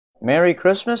Merry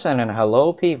Christmas and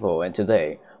hello people, and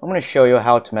today I'm going to show you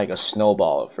how to make a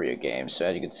snowball for your game. So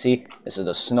as you can see, this is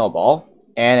the snowball,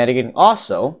 and you can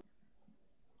also,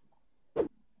 so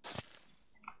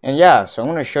I'm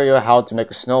going to show you how to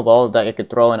make a snowball that you could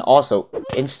throw and also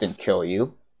instant kill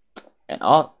you. I'm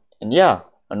going to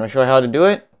show you how to do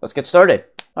it. Let's get started.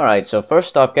 Alright, so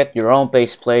first off, get your own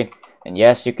base plate, and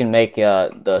yes, you can make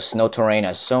the snow terrain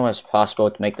as soon as possible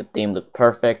to make the theme look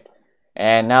perfect.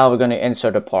 And now we're going to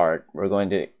insert a part. We're going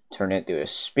to turn it into a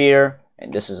spear,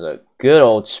 and this is a good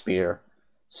old spear.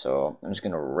 So I'm just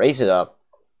going to raise it up,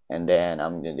 and then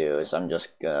I'm going to do is I'm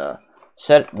just going to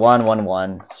set 1 1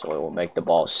 1, so it will make the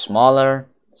ball smaller.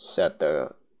 Set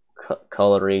the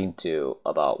coloring to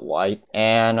about white,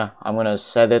 and I'm going to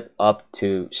set it up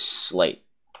to slate.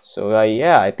 So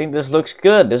yeah, I think this looks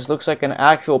good. This looks like an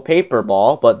actual paper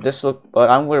ball, but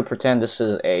I'm going to pretend this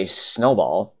is a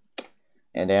snowball.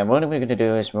 And then what we're going to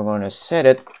do is we're going to set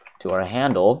it to our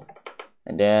handle,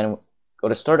 and then go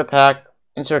to starter pack,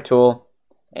 insert tool,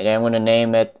 and then I'm going to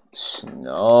name it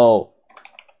Snowball.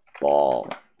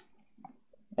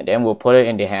 And then we'll put it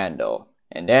in the handle.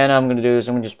 And then I'm going to do is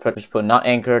I'm going to just put not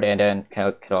anchored, and then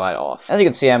collide off. As you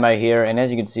can see, I'm right here, and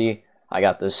as you can see, I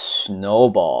got this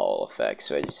snowball effect.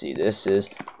 So as you see, this is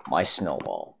my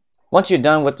snowball. Once you're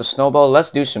done with the snowball,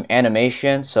 let's do some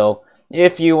animation. So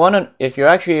if you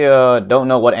actually don't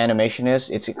know what animation is,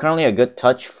 it's currently a good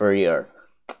touch for your,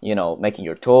 making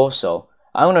your tool. So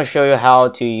I'm going to show you how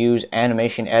to use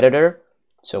animation editor.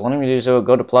 So what I'm going to do is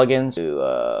go to plugins,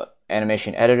 to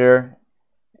animation editor,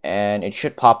 and it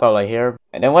should pop out right here.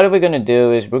 And then what we're going to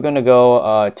do is we're going to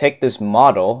go take this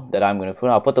model that I'm going to put.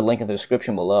 I'll put the link in the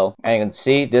description below, and you can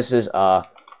see this is my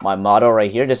model right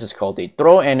here. This is called the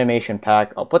throw animation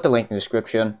pack. I'll put the link in the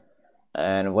description.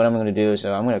 And what I'm going to do is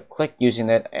I'm going to click using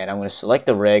it, and I'm going to select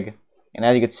the rig, and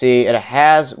as you can see, it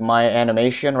has my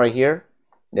animation right here.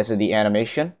 This is the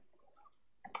animation.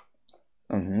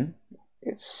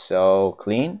 It's so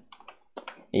clean.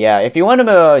 Yeah, if you want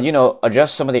to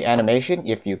adjust some of the animation,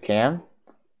 if you can.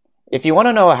 If you want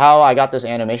to know how I got this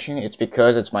animation, it's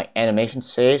because it's my animation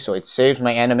save, so it saves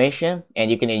my animation,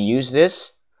 and you can use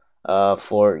this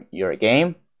for your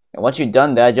game. And once you've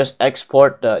done that, just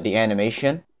export the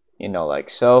animation, like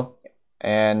so,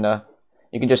 and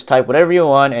you can just type whatever you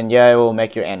want, and yeah, it will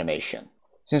make your animation.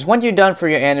 Since once you're done for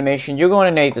your animation, you're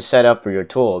going to need to set up for your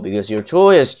tool, because your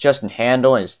tool is just a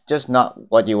handle and it's just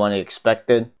not what you want to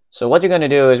expected. So what you're going to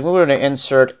do is we're going to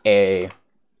insert a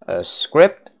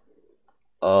script,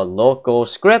 a local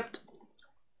script,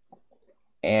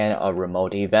 and a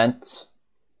remote event.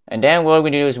 And then what we're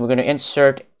going to do is we're going to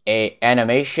insert a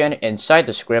animation inside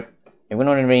the script, and we're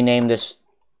going to rename this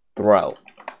throw.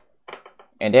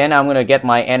 And then I'm going to get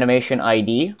my animation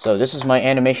ID. So this is my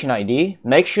animation ID.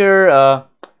 Make sure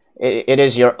it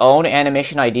is your own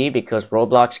animation ID, because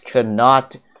Roblox could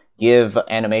not give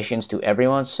animations to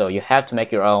everyone. So you have to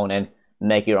make your own and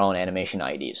make your own animation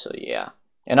ID. So yeah.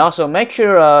 And also make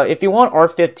sure if you want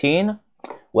R15,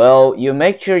 well, you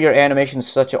make sure your animation is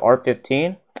such a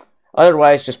R15.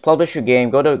 Otherwise, just publish your game,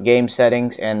 go to game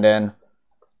settings, and then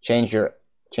change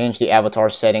the avatar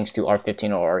settings to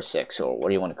R15 or R6, or what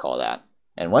do you want to call that.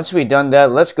 And once we've done that,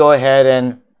 let's go ahead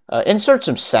and insert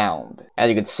some sound. As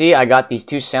you can see, I got these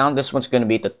two sounds. This one's going to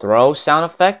be the throw sound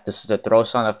effect. This is the throw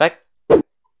sound effect.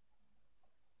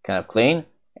 Kind of clean.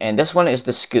 And this one is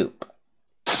the scoop.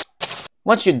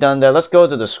 Once you've done that, let's go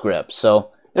to the script.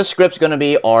 So this script's going to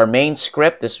be our main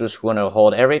script. This is going to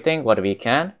hold everything, whatever we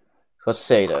can. Let's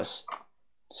say this.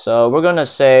 So we're going to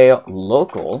say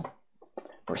local.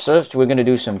 For search, we're going to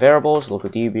do some variables. Local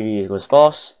db equals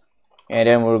false. And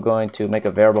then we're going to make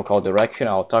a variable called direction.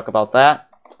 I'll talk about that.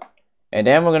 And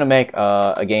then we're going to make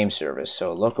a game service.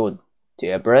 So local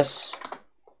debris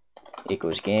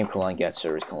equals game colon get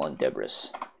service colon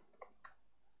debris.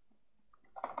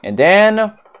 And then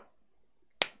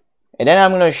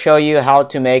I'm going to show you how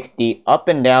to make the up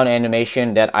and down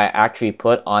animation that I actually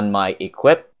put on my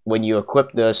equip when you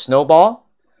equip the snowball.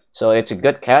 So it's a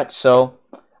good catch. So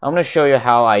I'm going to show you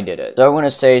how I did it. So I'm going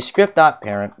to say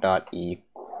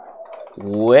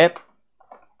script.parent.equip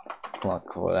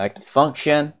collect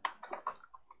function,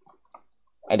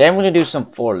 and then I'm going to do some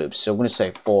for loops. So I'm going to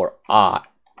say for I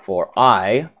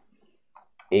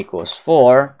equals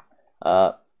 4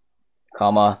 comma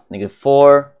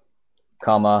 -4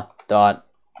 comma dot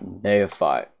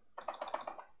 -5,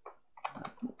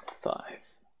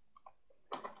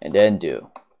 and then do.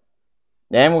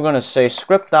 Then we're going to say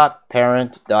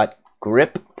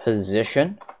script.parent.grip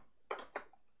position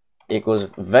equals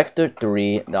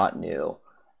vector3.new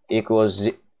equals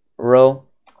 0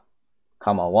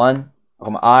 comma 1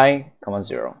 comma I comma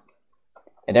 0.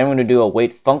 and then I'm going to do a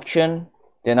wait function.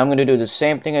 Then I'm going to do the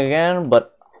same thing again,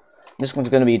 but this one's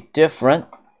going to be different.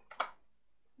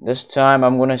 This time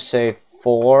I'm going to say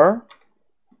 4.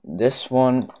 This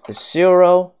one is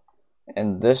 0,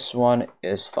 and this one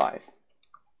is 5.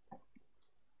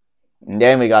 And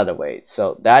then we got the wait.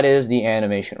 So that is the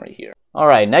animation right here.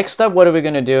 Alright, next up, what are we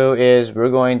going to do is we're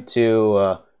going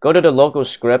to go to the local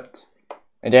script,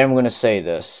 and then we're going to say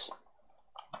this.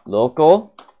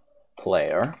 Local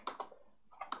player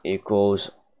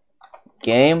equals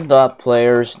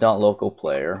game.players.local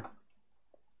player.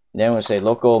 Then we'll say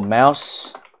local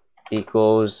mouse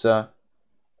equals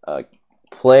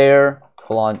player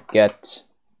get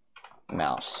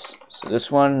mouse. So this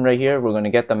one right here, we're going to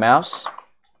get the mouse.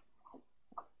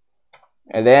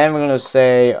 And then we're going to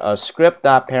say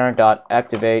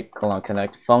script.parent.activate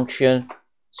connect function.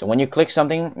 So when you click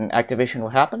something, an activation will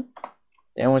happen.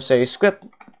 Then we'll say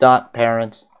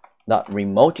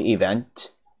script.parent.remote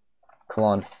event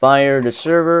fire the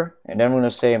server. And then we're going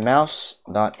to say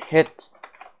mouse.hit.p.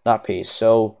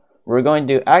 So we're going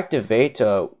to activate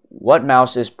what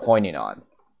mouse is pointing on.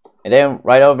 And then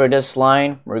right over this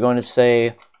line, we're going to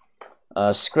say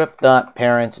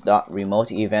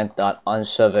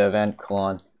script.parent.remote-event.unserve-event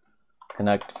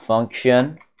connect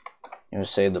function. You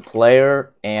say the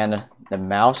player and the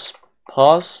mouse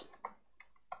pause.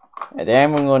 And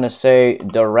then we're going to say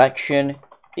direction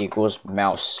equals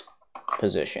mouse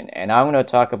position. And I'm going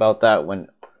to talk about that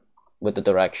with the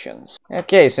directions.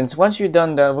 Okay, since once you've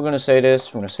done that, we're going to say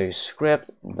this. We're going to say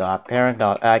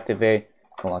script.parent.activate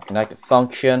connect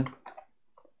function.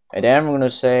 And then we're going to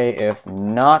say if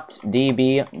not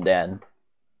db, then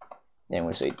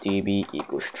we'll say db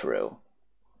equals true.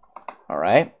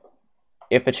 Alright.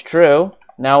 If it's true,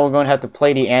 now we're going to have to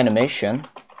play the animation.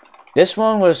 This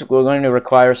one we're going to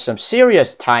require some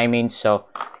serious timing, so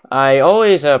I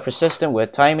always persistent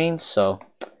with timing, so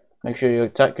make sure you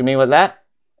talk to me with that.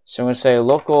 So I'm going to say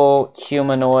local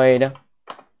humanoid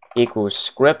equals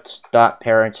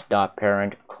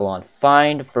script.parent.parent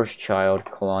find first child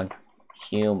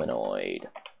humanoid.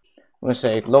 I'm going to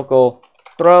say local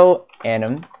throw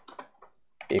anim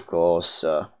equals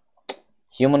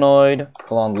humanoid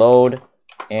load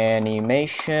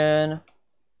animation,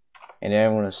 and then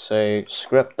I'm going to say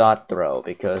script.throw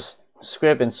because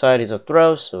script inside is a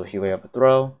throw, so here we have a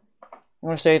throw. I'm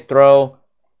going to say throw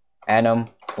anim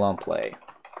play.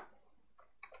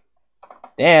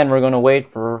 Then we're going to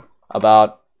wait for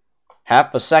about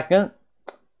half a second.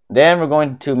 Then we're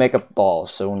going to make a ball,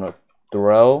 so we're going to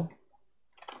throw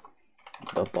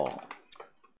the ball.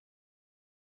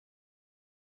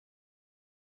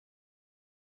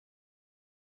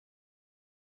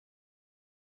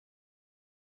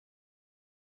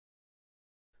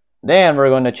 Then we're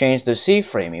going to change the C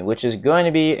framing, which is going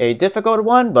to be a difficult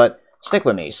one, but stick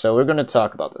with me. So we're going to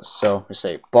talk about this. So we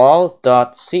say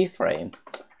ball.cframe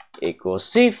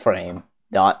equals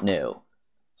cframe.new.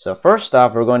 So first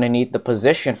off, we're going to need the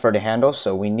position for the handle.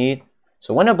 So when the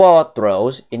ball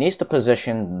throws, it needs to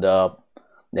position the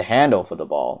handle for the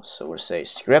ball. So we'll say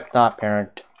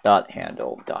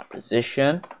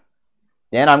script.parent.handle.position.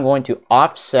 Then I'm going to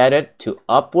offset it to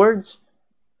upwards.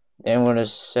 Then we're going to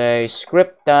say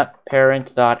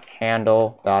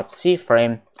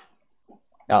script.parent.handle.cframe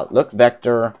look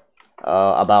vector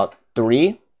about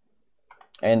 3.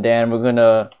 And then we're going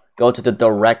to go to the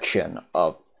direction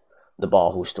of the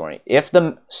ball who's throwing.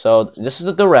 So this is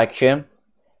the direction,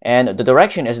 and the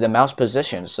direction is the mouse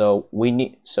position. So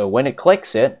when it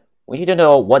clicks it, we need to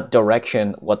know what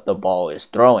direction what the ball is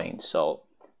throwing, so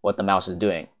what the mouse is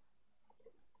doing.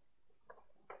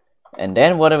 And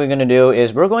then what are we going to do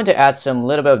is we're going to add some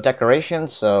little bit of decoration.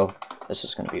 So this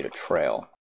is going to be the trail.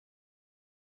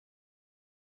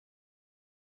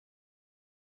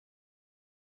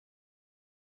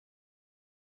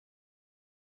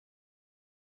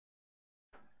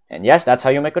 And yes, that's how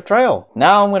you make a trail.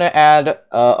 Now I'm going to add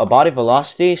a body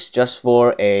velocity just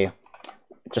for the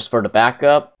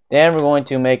backup. Then we're going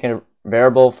to make a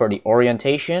variable for the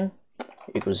orientation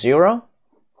equals 0.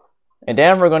 And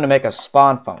then we're going to make a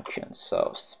spawn function.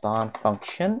 So spawn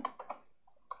function.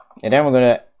 And then we're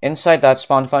going to, inside that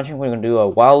spawn function, we're going to do a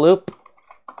while loop.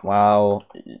 While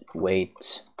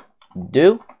wait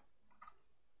do.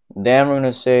 Then we're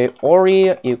going to say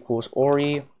ori equals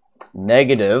ori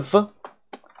negative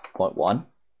 0.1.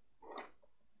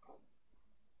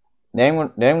 Then we're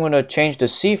going to change the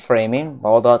C framing.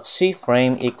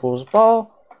 Ball.cframe equals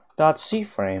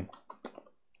ball.cframe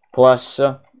plus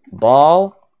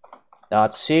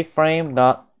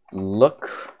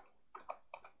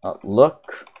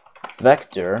ball.cframe.look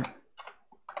vector.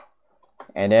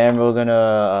 And then we're going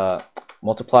to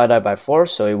multiply that by 4,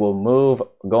 so it will move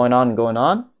going on, going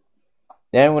on.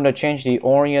 Then we're going to change the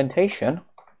orientation.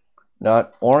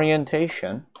 Dot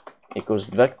orientation equals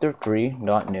vector3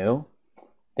 dot new.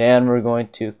 Then we're going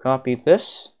to copy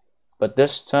this, but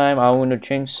this time I want to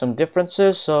change some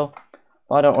differences. So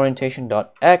body.orientation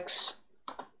dot x,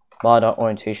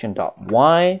 body.orientation dot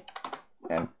y,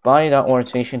 and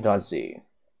body.orientation dot z.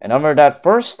 And under that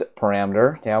first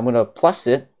parameter, then I'm going to plus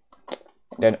it,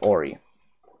 then ori.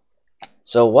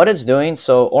 So what it's doing,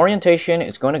 so orientation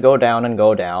is going to go down and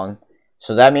go down.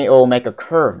 So that means it will make a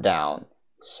curve down.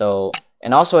 So,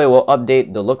 and also it will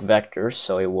update the look vectors,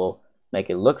 so it will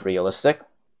make it look realistic.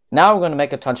 Now we're going to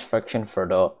make a touch function for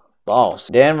the balls.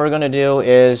 Then we're going to do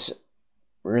is,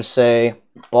 we're going to say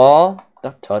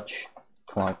ball.touch,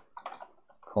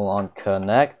 colon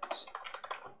connect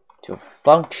to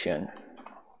function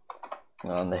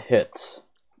on the hit.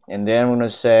 And then we're going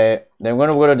to say, then we're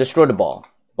going to destroy the ball.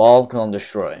 Ball colon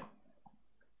destroy.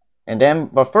 And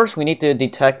then, but first we need to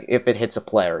detect if it hits a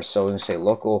player. So we're going to say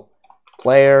local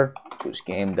player whose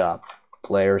game dot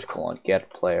players colon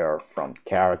get player from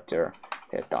character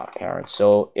hit dot parent.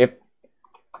 So if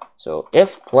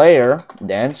player,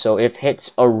 then so if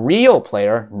hits a real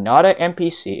player, not an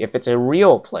NPC, if it's a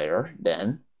real player,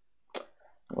 then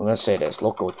we're going to say this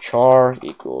local char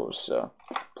equals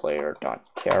player dot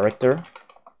character,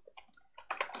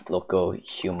 local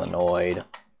humanoid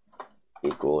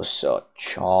equals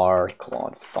char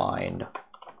colon find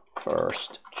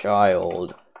first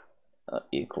child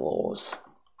equals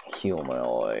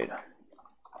humanoid,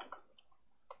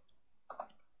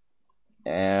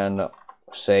 and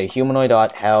say humanoid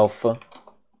dot health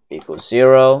equals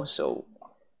 0. So,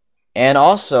 and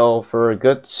also for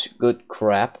good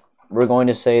crap, we're going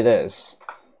to say this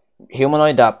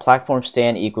humanoid dot platform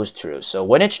stand equals true. So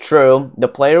when it's true, the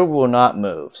player will not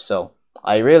move. So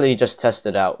I really just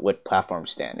tested out with platform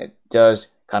stand. It does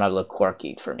kind of look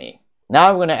quirky for me. Now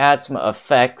I'm going to add some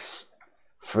effects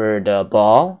for the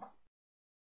ball.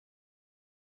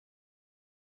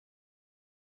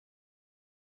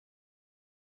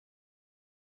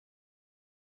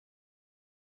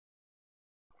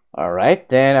 Alright,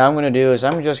 then I'm going to do is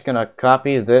I'm just going to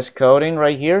copy this coding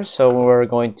right here. So we're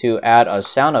going to add a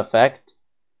sound effect.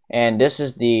 And this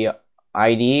is the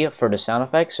ID for the sound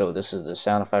effect. So this is the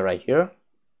sound effect right here.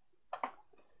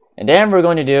 And then we're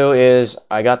going to do is,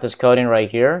 I got this coding right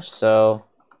here. So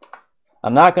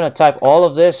I'm not going to type all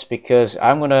of this because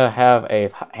I'm going to have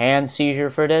a hand seizure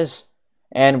for this.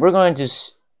 And we're going to,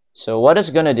 so what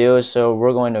it's going to do is, so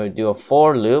we're going to do a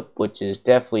for loop, which is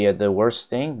definitely the worst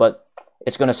thing, but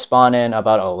it's going to spawn in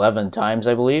about 11 times,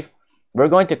 I believe. We're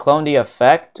going to clone the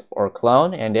effect, or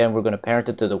clone, and then we're going to parent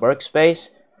it to the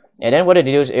workspace. And then what it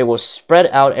does, it will spread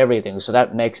out everything, so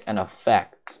that makes an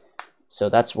effect. So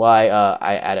that's why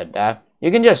I added that. You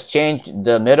can just change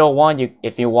the middle one.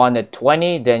 If you wanted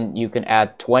 20, then you can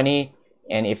add 20.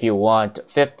 And if you want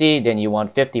 50, then you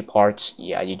want 50 parts.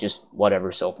 Yeah, you just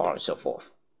whatever, so far and so forth.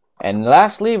 And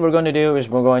lastly, we're going to do is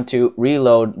we're going to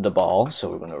reload the ball. So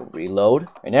we're going to reload.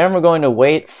 And then we're going to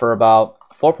wait for about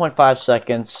 4.5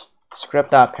 seconds.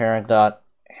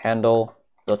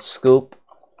 Script.parent.handle.scoop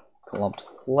colon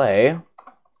play. And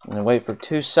then wait for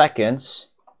 2 seconds.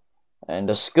 And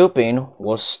the scooping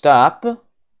will stop.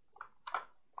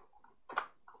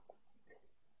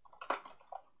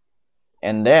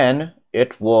 And then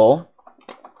it will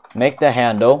make the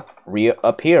handle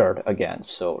reappeared again.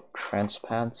 So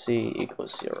transparency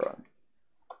equals 0.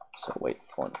 So wait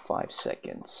for 5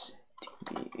 seconds.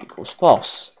 TB equals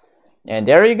false. And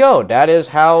there you go. That is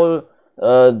how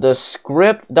the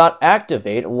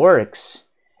script.activate works.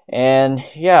 And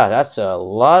yeah, that's a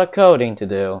lot of coding to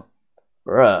do.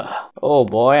 Bruh. Oh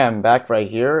boy, I'm back right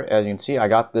here. As you can see, I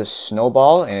got this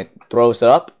snowball and it throws it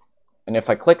up. And if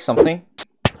I click something,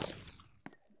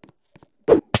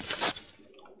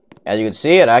 as you can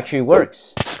see, it actually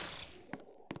works.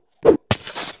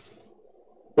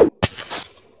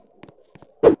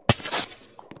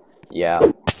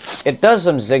 Yeah, it does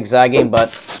some zigzagging,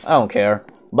 but I don't care.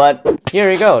 But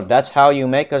here you go. That's how you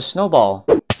make a snowball.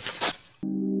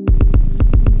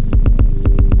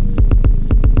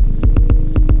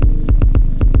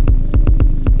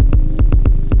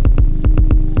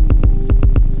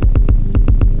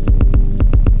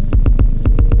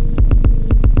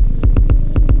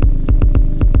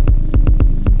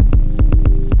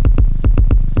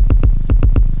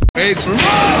 It's